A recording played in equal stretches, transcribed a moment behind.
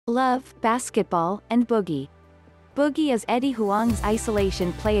Love, Basketball, and Boogie. Boogie is Eddie Huang's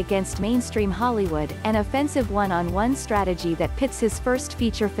isolation play against mainstream Hollywood, an offensive one-on-one strategy that pits his first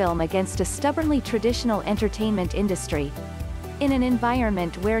feature film against a stubbornly traditional entertainment industry. In an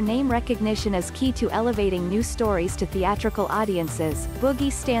environment where name recognition is key to elevating new stories to theatrical audiences,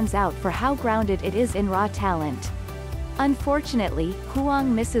 Boogie stands out for how grounded it is in raw talent. Unfortunately,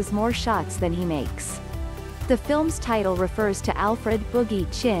 Huang misses more shots than he makes. The film's title refers to Alfred Boogie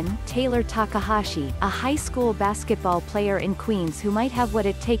Chin Taylour Takahashi, a high school basketball player in Queens who might have what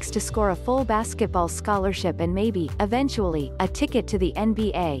it takes to score a full basketball scholarship and maybe, eventually, a ticket to the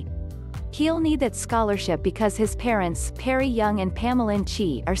NBA. He'll need that scholarship because his parents, Yung and Pamelyn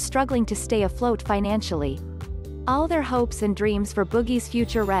Chee, are struggling to stay afloat financially. All their hopes and dreams for Boogie's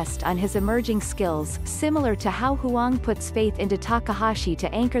future rest on his emerging skills, similar to how Huang puts faith into Takahashi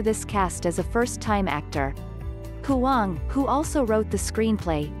to anchor this cast as a first-time actor. Huang, who also wrote the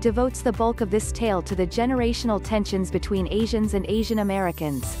screenplay, devotes the bulk of this tale to the generational tensions between Asians and Asian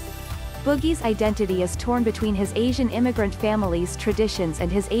Americans. Boogie's identity is torn between his Asian immigrant family's traditions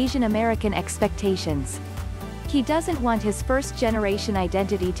and his Asian American expectations. He doesn't want his first-generation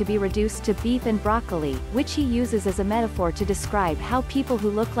identity to be reduced to beef and broccoli, which he uses as a metaphor to describe how people who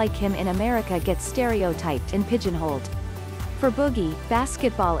look like him in America get stereotyped and pigeonholed. For Boogie,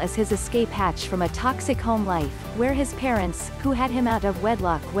 basketball is his escape hatch from a toxic home life, where his parents, who had him out of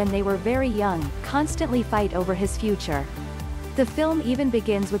wedlock when they were very young, constantly fight over his future. The film even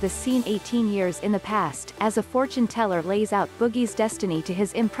begins with a scene 18 years in the past, as a fortune teller lays out Boogie's destiny to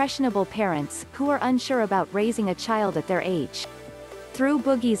his impressionable parents, who are unsure about raising a child at their age. Through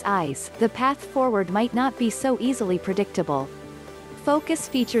Boogie's eyes, the path forward might not be so easily predictable. Focus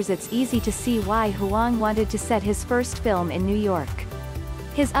features. It's easy to see why Huang wanted to set his first film in New York.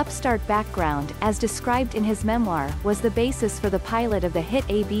 His upstart background, as described in his memoir, was the basis for the pilot of the hit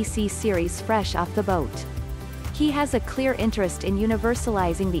ABC series Fresh Off the Boat. He has a clear interest in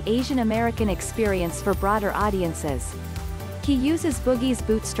universalizing the Asian American experience for broader audiences. He uses Boogie's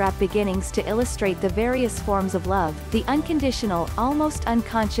bootstrap beginnings to illustrate the various forms of love, the unconditional, almost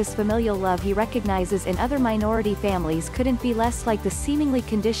unconscious familial love he recognizes in other minority families couldn't be less like the seemingly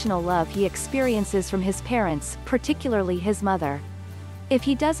conditional love he experiences from his parents, particularly his mother. If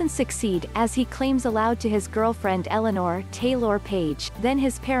he doesn't succeed, as he claims aloud to his girlfriend Eleanor, Taylour Paige, then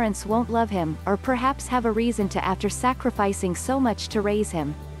his parents won't love him, or perhaps have a reason to after sacrificing so much to raise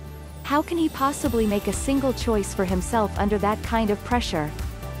him. How can he possibly make a single choice for himself under that kind of pressure?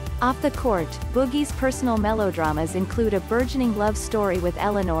 Off the court, Boogie's personal melodramas include a burgeoning love story with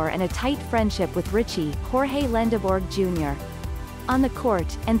Eleanor and a tight friendship with Richie, Jorge Lendeborg Jr. On the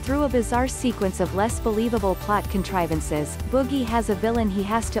court, and through a bizarre sequence of less believable plot contrivances, Boogie has a villain he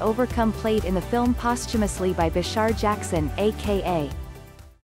has to overcome, played in the film posthumously by Bashar Jackson, a.k.a.